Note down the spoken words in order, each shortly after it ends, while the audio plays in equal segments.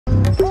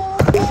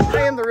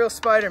am the real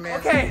Spider-Man.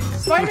 Okay,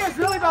 Spider-Man's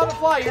really about to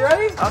fly. You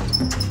ready?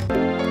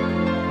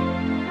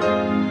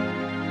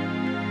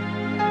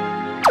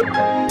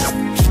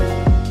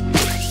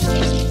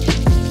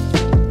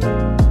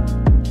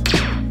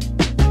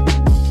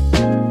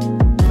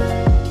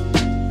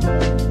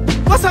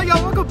 What's up,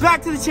 y'all? Welcome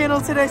back to the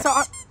channel today. So,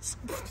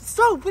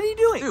 what are you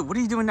doing? Dude, what are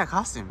you doing in that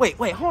costume? Wait,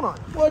 hold on.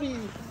 What are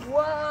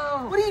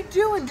you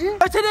doing,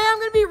 dude? Today I'm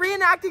gonna be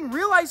reenacting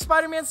real life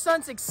Spider-Man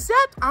stunts,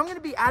 except I'm gonna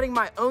be adding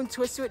my own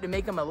twist to it to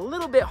make them a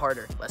little bit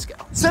harder. Let's go.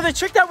 So the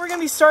trick that we're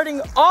gonna be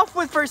starting off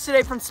with first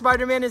today from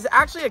Spider-Man is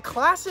actually a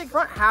classic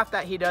front half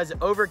that he does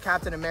over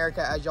Captain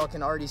America, as y'all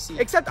can already see.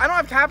 Except I don't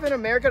have Captain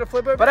America to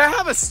flip over, but I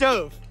have a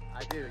stove.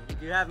 I do. You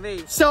do have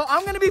me. So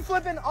I'm gonna be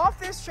flipping off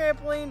this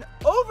trampoline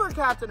over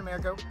Captain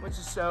America, which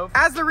is stove,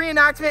 as the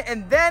reenactment,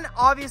 and then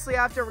obviously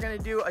after we're gonna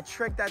do a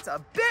trick that's a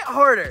bit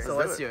harder. So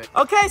let's do it.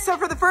 Okay, so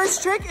for the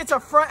first trick, it's a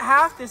front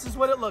half. This is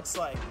what it looks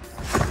like.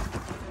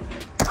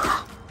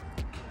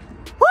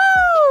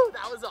 Woo!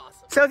 That was awesome.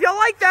 So if y'all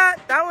like that,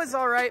 that was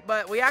all right,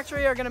 but we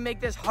actually are gonna make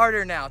this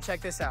harder now.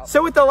 Check this out.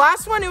 So with the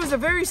last one, it was a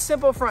very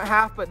simple front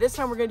half, but this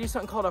time we're gonna do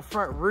something called a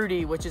front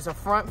Rudy, which is a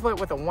front flip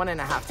with a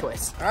 1.5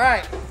 twist. All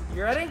right,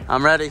 you ready?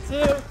 I'm ready. 2,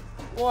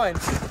 1.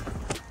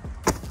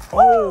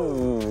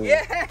 Oh.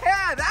 Yeah,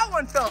 that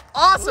one felt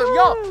awesome.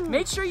 Y'all,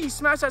 make sure you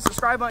smash that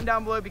subscribe button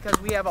down below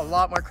because we have a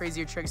lot more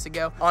crazier tricks to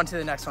go on to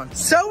the next one.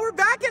 So we're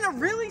back in a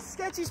really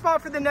sketchy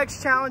spot for the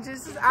next challenge.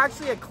 This is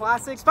actually a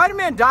classic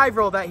Spider-Man dive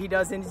roll that he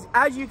does. And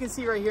as you can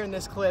see right here in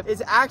this clip,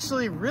 it's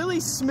actually really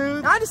smooth.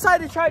 And I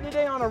decided to try it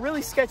today on a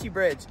really sketchy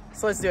bridge.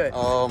 So let's do it.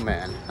 Oh,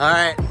 man. All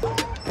right.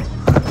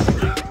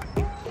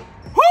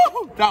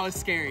 That was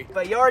scary.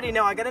 But you already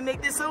know I gotta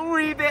make this a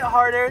wee bit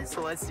harder, so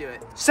let's do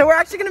it. So we're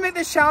actually gonna make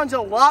this challenge a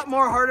lot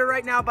more harder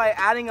right now by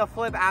adding a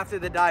flip after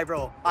the dive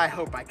roll. I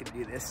hope I can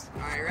do this.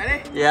 All right,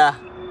 ready? Yeah.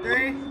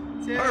 3,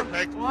 2,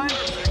 1.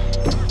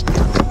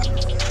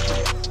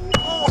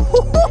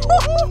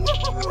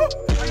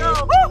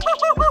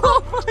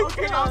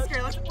 Okay, now I'm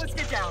scared. Let's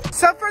get down.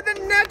 So for the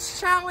next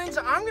challenge,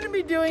 I'm gonna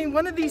be doing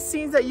one of these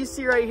scenes that you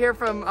see right here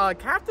from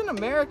Captain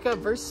America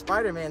vs.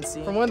 Spider-Man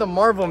scene from one of the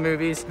Marvel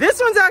movies.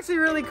 This one's actually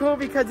really cool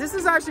because this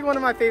is actually one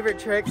of my favorite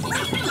tricks.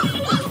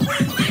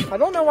 I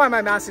don't know why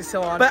my mask is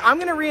still on, but I'm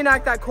gonna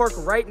reenact that cork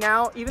right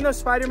now. Even though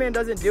Spider-Man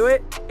doesn't do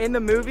it in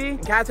the movie,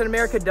 and Captain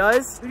America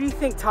does, who do you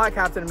think taught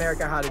Captain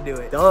America how to do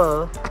it?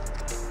 Duh.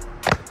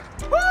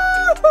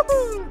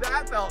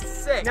 That felt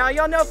sick. Now,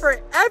 y'all know for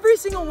every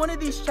single one of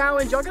these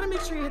challenges, y'all gotta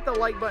make sure you hit the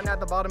like button at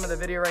the bottom of the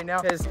video right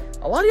now, because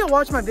a lot of y'all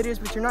watch my videos,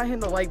 but you're not hitting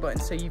the like button.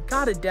 So you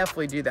gotta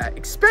definitely do that,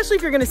 especially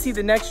if you're gonna see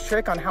the next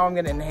trick on how I'm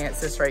gonna enhance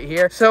this right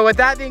here. So with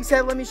that being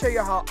said, let me show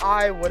you how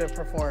I would have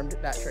performed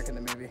that trick in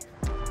the movie.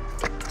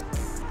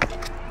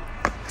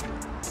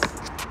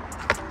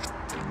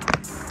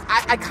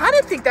 I kind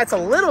of think that's a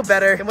little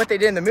better than what they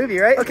did in the movie,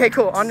 right? Okay,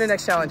 cool, on to the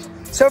next challenge.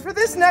 So for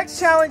this next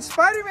challenge,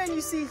 Spider-Man,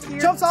 you see here,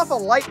 jumps off a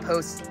light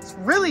post. It's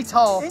really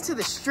tall into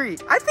the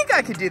street. I think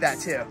I could do that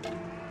too.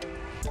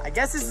 I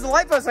guess this is the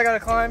light post I gotta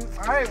climb.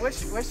 All right,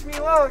 wish me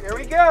luck. Here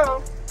we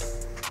go.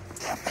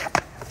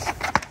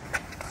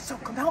 So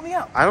come help me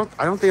out. I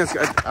don't think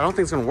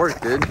it's gonna work,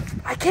 dude.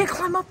 I can't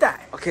climb up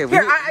that. Okay,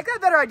 here, I got a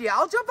better idea.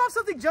 I'll jump off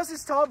something just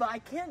as tall, but I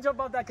can't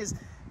jump off that because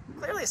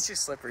clearly it's too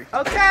slippery.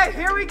 Okay,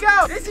 here we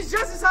go. This is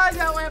just as high as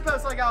that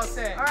lamppost, like I was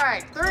saying. All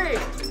right, 3,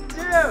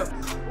 2,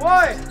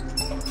 1.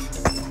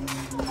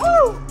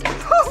 Woo!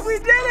 Oh, we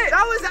did it!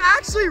 That was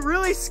actually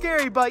really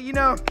scary, but you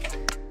know,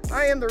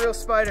 I am the real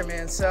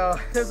Spider-Man, so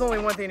there's only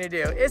one thing to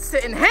do. It's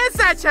to enhance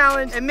that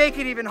challenge and make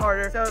it even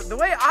harder. So the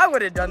way I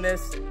would have done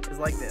this is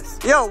like this.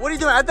 Yo, what are you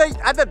doing? I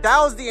thought that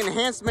was the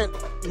enhancement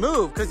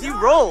move, because you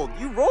rolled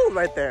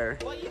right there.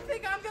 Well, you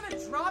think I'm gonna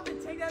drop and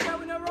take that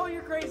with no roll?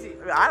 You're crazy.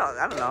 I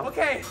don't know.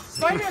 Okay,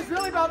 Spider-Man's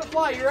really about to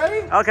fly. You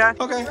ready? Okay.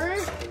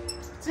 3,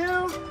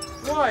 2,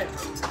 1.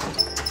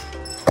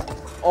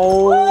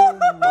 Oh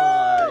my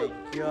god.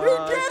 We did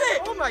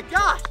it! Oh my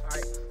gosh. All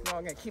right, now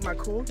I'm gonna keep my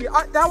cool.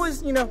 Yeah, that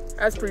was, you know,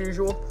 as per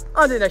usual.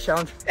 On to the next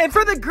challenge. And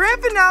for the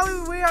grand finale,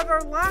 we have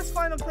our last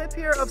final clip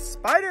here of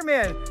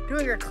Spider-Man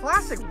doing a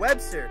classic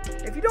Webster.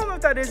 If you don't know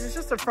what that is, it's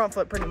just a front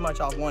flip pretty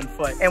much off one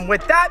foot. And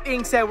with that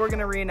being said, we're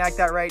gonna reenact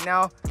that right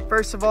now.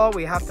 First of all,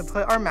 we have to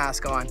put our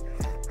mask on.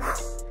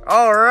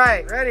 All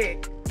right, ready?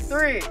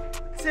 3,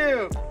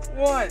 2,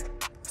 1.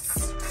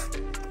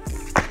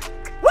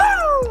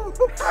 Woo!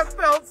 That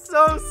felt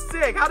so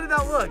sick. How did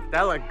that look?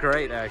 That looked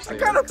great, actually. I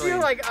kind of feel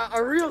like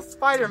a real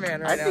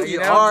Spider-Man right now. I think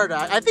you are.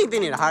 I think they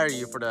need to hire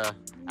you for the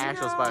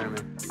actual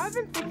Spider-Man. I've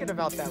been thinking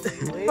about that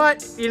lately.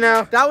 But, you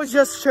know, that was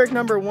just trick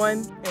number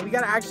 1. And we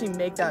got to actually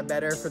make that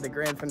better for the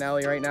grand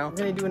finale right now. We're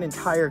going to do an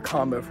entire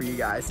combo for you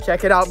guys.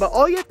 Check it out. But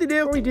all you have to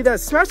do before we do that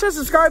is smash that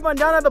subscribe button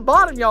down at the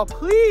bottom, y'all.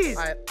 Please.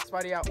 All right,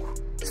 Spidey out.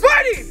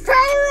 Spidey,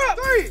 power up.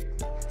 3,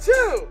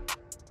 2,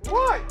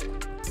 1.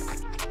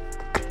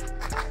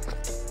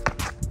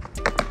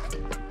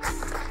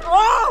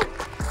 Oh!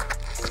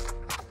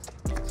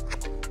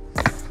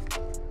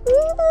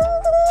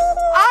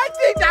 I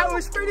think that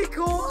was pretty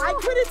cool. I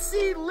couldn't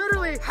see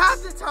literally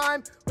half the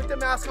time with the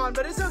mask on,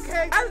 but it's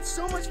okay. I had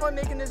so much fun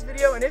making this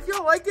video, and if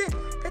y'all liked it,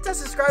 hit that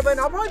subscribe button.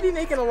 I'll probably be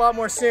making a lot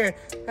more soon.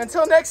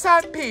 Until next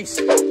time,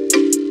 peace.